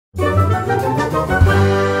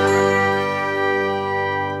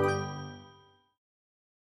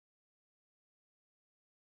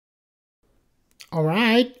All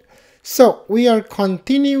right, so we are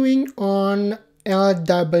continuing on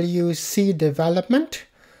LWC development,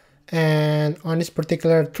 and on this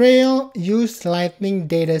particular trail, use Lightning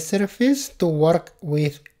Data Service to work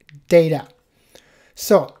with data.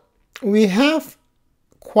 So we have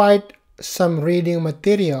quite some reading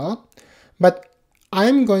material, but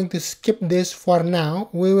I'm going to skip this for now.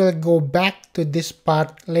 We will go back to this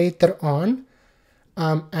part later on,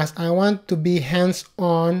 as I want to be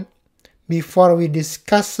hands-on. Before we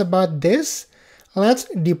discuss about this, let's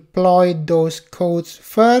deploy those codes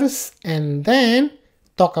first and then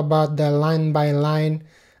talk about the line-by-line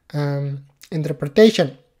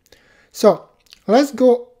interpretation. So let's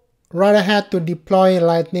go right ahead to deploy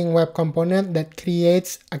Lightning Web Component that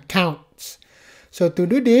creates accounts. So to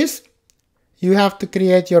do this, you have to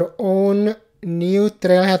create your own new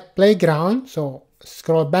Trailhead playground. So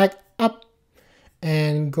scroll back up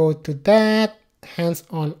and go to that,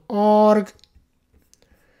 hands-on org.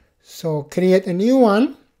 So create a new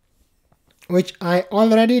one, which I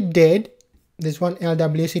already did. This one,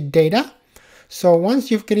 LWC data. So once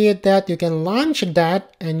you've created that, you can launch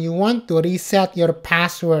that, and you want to reset your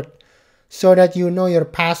password so that you know your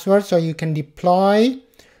password, so you can deploy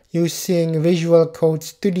using Visual Code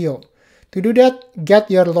Studio. To do that, get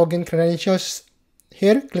your login credentials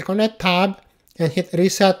here, click on that tab and hit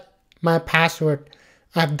reset my password.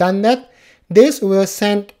 I've done that. This will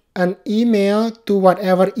send an email to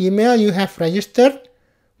whatever email you have registered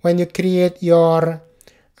when you create your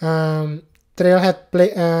Trailhead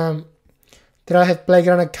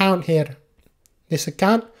Playground account here. This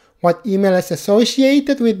account, what email is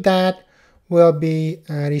associated with that will be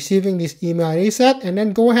receiving this email reset, and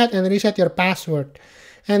then go ahead and reset your password.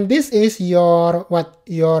 And this is your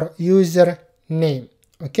user name.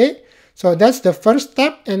 Okay, so that's the first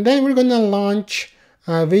step, and then we're gonna launch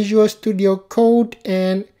Visual Studio Code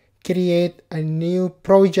and create a new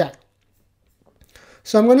project.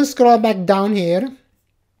 So I'm going to scroll back down here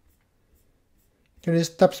to the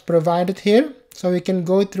steps provided here, so we can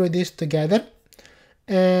go through this together.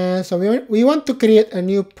 And so we want to create a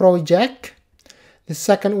new project. The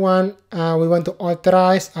second one, we want to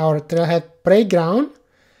authorize our Trailhead playground,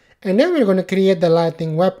 and then we're going to create the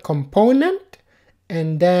Lightning Web Component,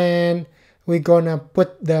 and then we're going to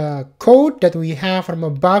put the code that we have from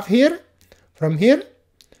above here, from here.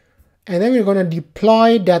 And then we're going to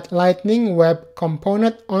deploy that Lightning Web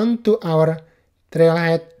Component onto our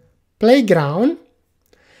Trailhead playground.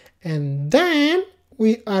 And then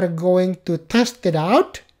we are going to test it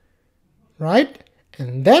out, right?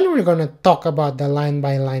 And then we're going to talk about the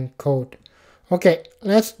line-by-line code. Okay,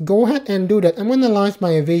 let's go ahead and do that. I'm going to launch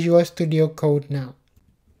my Visual Studio Code now.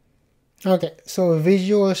 Okay, so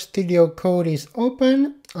Visual Studio Code is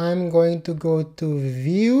open. I'm going to go to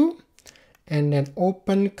View, and then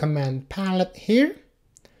open command palette here,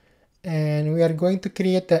 and we are going to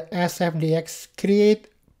create the sfdx create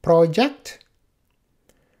project.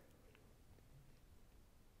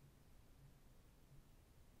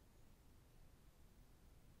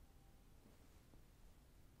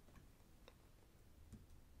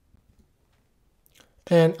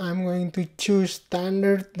 And I'm going to choose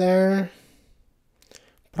standard there.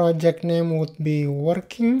 Project name would be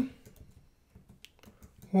working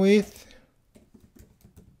with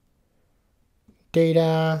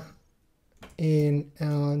data in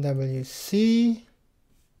LWC,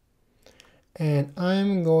 and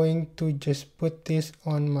I'm going to just put this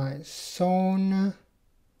on my zone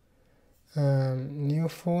new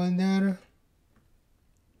folder.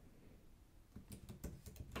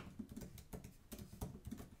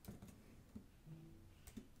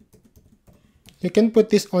 You can put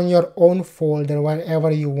this on your own folder wherever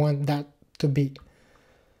you want that to be.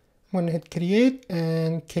 I'm going to hit create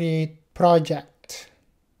and create project.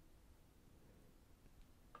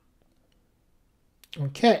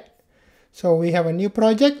 Okay, so we have a new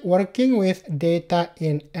project working with data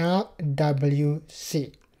in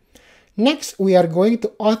LWC. Next, we are going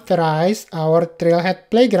to authorize our Trailhead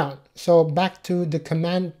playground. So back to the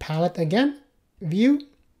command palette again, view,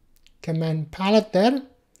 command palette there.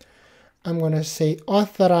 I'm going to say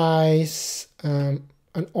authorize an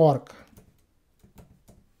org.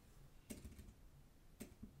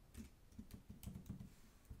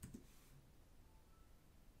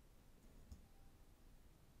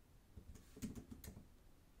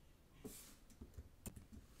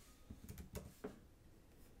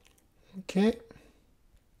 Okay.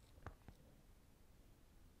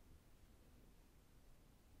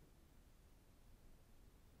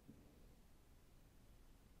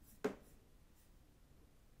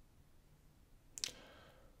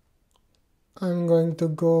 I'm going to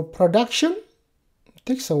go production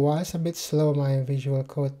takes a while. It's a bit slow, my visual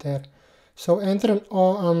code there. So enter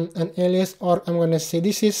an alias, or I'm going to say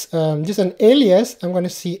this is just an alias. I'm going to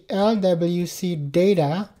see LWC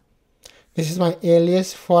data. This is my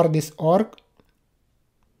alias for this org.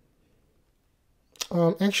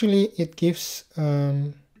 Actually, it gives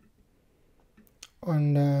on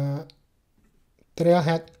the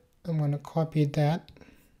Trailhead. I'm going to copy that.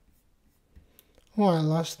 Oh, I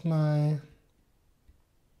lost my...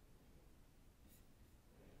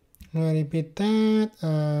 I'm going to repeat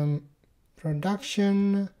that.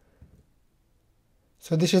 Production.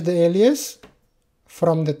 So this is the alias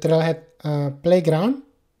from the Trailhead playground.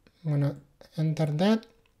 I'm going to enter that.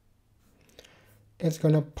 It's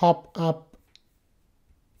going to pop up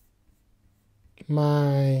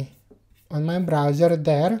on my browser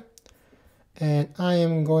there, and I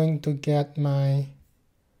am going to get my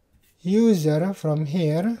user from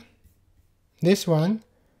here, this one.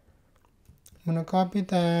 I'm gonna copy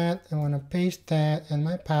that, I'm gonna paste that, and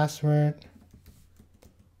my password,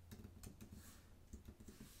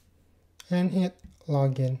 and hit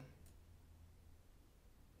login.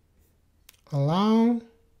 Allow,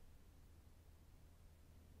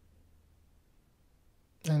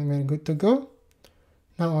 and we're good to go.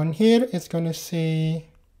 Now on here, it's going to say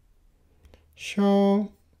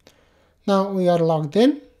show. Now we are logged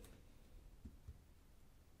in.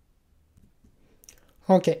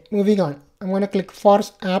 Okay, moving on. I'm going to click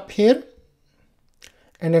Force App here.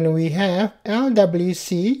 And then we have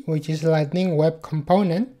LWC, which is Lightning Web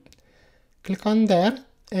Component. Click on there.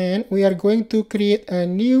 And we are going to create a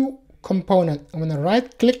new component. I'm going to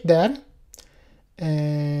right click there.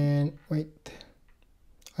 And wait.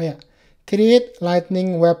 Oh yeah. Create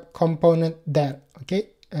Lightning Web Component there. Okay,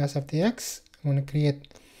 as FTX, I'm going to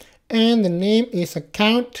create, and the name is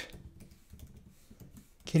Account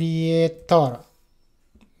Creator.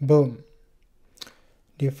 Boom.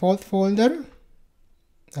 Default folder.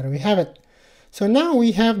 There we have it. So now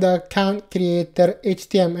we have the account creator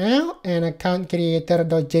HTML and account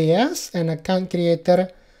creator.js and account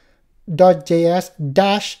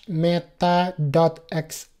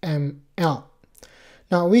creator.js-meta.xml.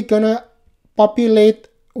 Now we're gonna populate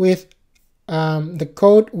with the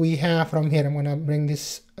code we have from here. I'm gonna bring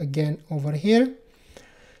this again over here.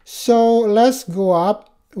 So let's go up.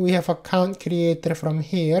 We have account creator from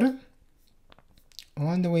here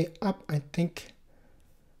all the way up, I think.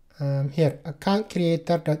 Here, account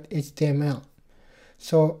creator.html.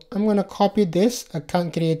 So I'm gonna copy this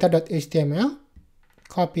account creator.html,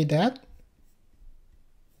 copy that,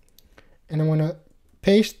 and I'm gonna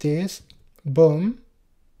paste this. Boom.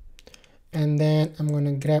 And then I'm going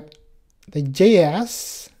to grab the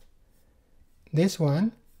JS, this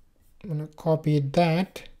one. I'm going to copy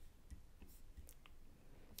that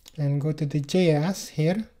and go to the JS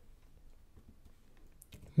here.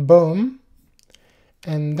 Boom.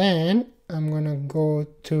 And then I'm going to go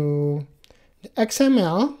to the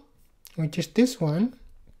XML, which is this one.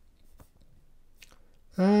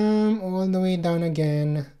 All the way down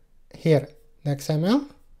again here, the XML.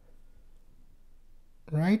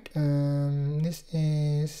 Right, this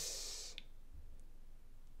is,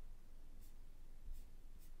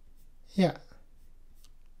 yeah,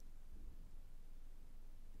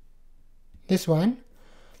 this one,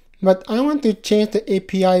 but I want to change the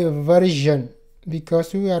API version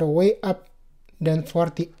because we are way up than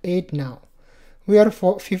 48 now. We are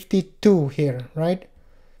for 52 here, right?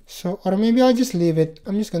 So, or maybe I'll just leave it.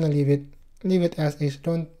 I'm just gonna leave it as is.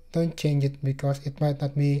 Don't change it because it might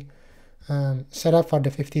not be set up for the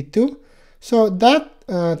 52. So that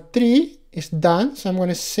 3 is done. So I'm going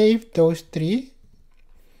to save those 3.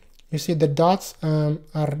 You see the dots are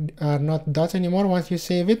not dots anymore. Once you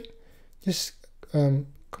save it, just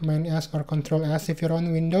Command S or Control S if you're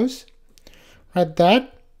on Windows. Write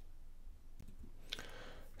that.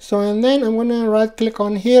 So and then I'm going to right click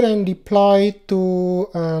on here and deploy to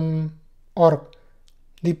org.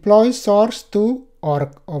 Deploy source to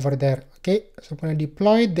org over there. Okay, so I'm going to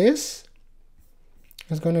deploy this.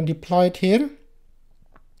 I'm going to deploy it here.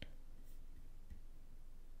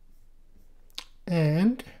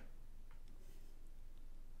 And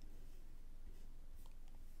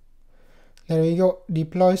there we go,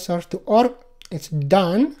 deploy source to org. It's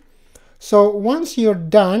done. So once you're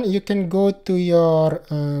done, you can go to your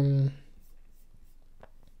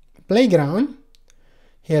playground.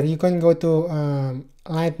 Here you can go to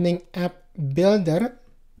Lightning App Builder,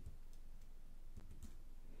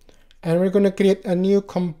 and we're going to create a new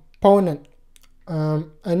component,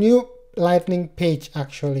 a new Lightning page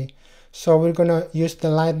actually. So we're going to use the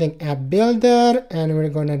Lightning App Builder, and we're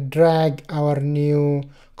going to drag our new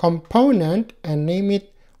component and name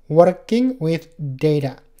it working with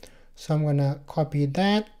data. So I'm gonna copy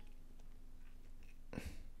that.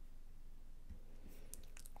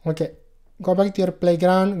 Okay, go back to your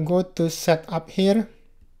playground, go to setup here,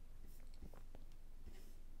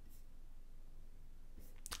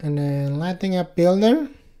 and then Lightning App Builder.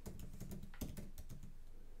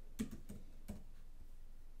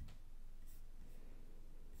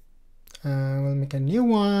 We'll make a new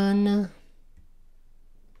one.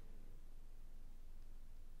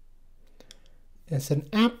 It's an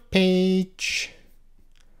app page.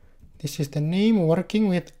 This is the name, working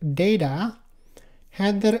with data.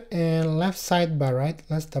 Header and left sidebar, right?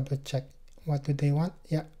 Let's double check. What do they want?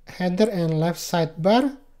 Yeah, header and left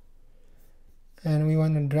sidebar. And we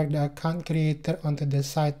want to drag the account creator onto the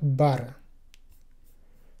sidebar.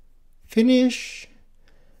 Finish.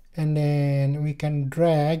 And then we can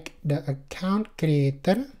drag the account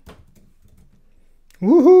creator,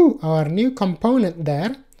 woohoo, our new component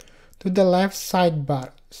there, to the left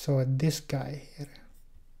sidebar. So this guy here.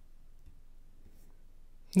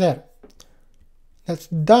 There. That's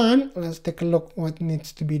done. Let's take a look what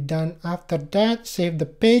needs to be done after that. Save the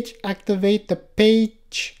page, activate the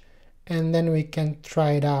page, and then we can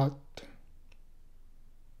try it out.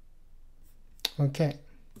 Okay.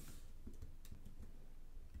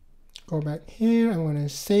 Go back here. I'm going to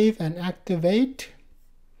save and activate.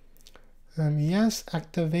 Yes,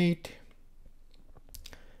 activate.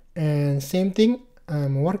 And same thing.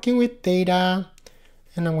 I'm working with data.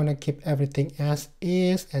 And I'm going to keep everything as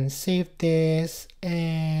is and save this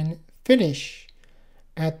and finish.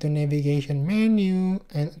 Add to navigation menu.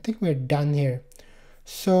 And I think we're done here.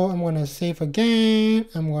 So I'm going to save again.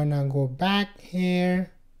 I'm going to go back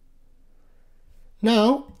here.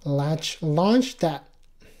 Now, let's launch that.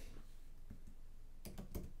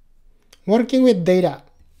 Working with data.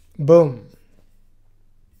 Boom.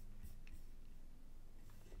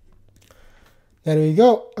 There we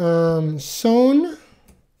go. Zone.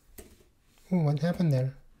 Ooh, what happened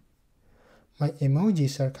there? My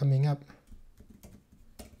emojis are coming up.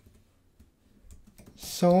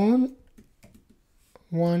 Zone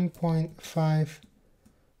 1.5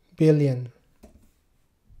 billion.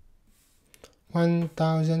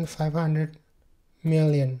 1,500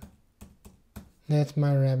 million. That's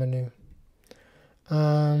my revenue.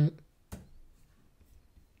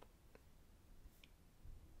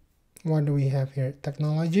 What do we have here?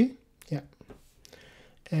 Technology. Yeah.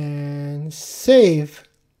 And save.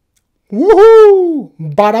 Woohoo!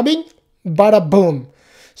 Bada bing, bada boom.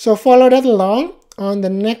 So follow that along. On the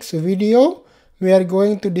next video, we are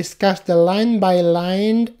going to discuss the line by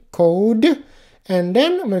line code, and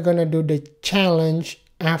then we're gonna do the challenge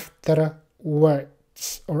afterwards.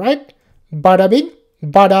 Alright? Bada bing,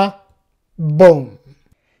 bada boom.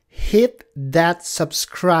 Hit that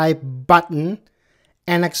subscribe button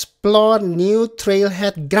and explore new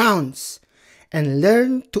Trailhead grounds and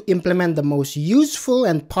learn to implement the most useful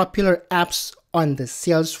and popular apps on the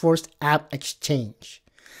Salesforce App Exchange.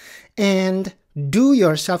 And do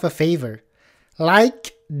yourself a favor,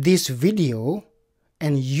 like this video,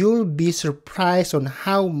 and you'll be surprised on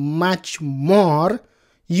how much more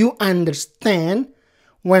you understand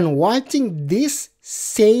when watching this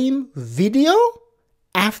same video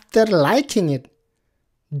after liking it.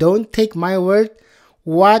 Don't take my word.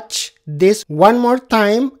 Watch this one more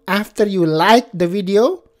time after you like the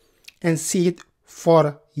video and see it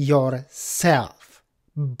for yourself.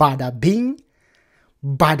 Bada bing,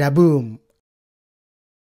 bada boom.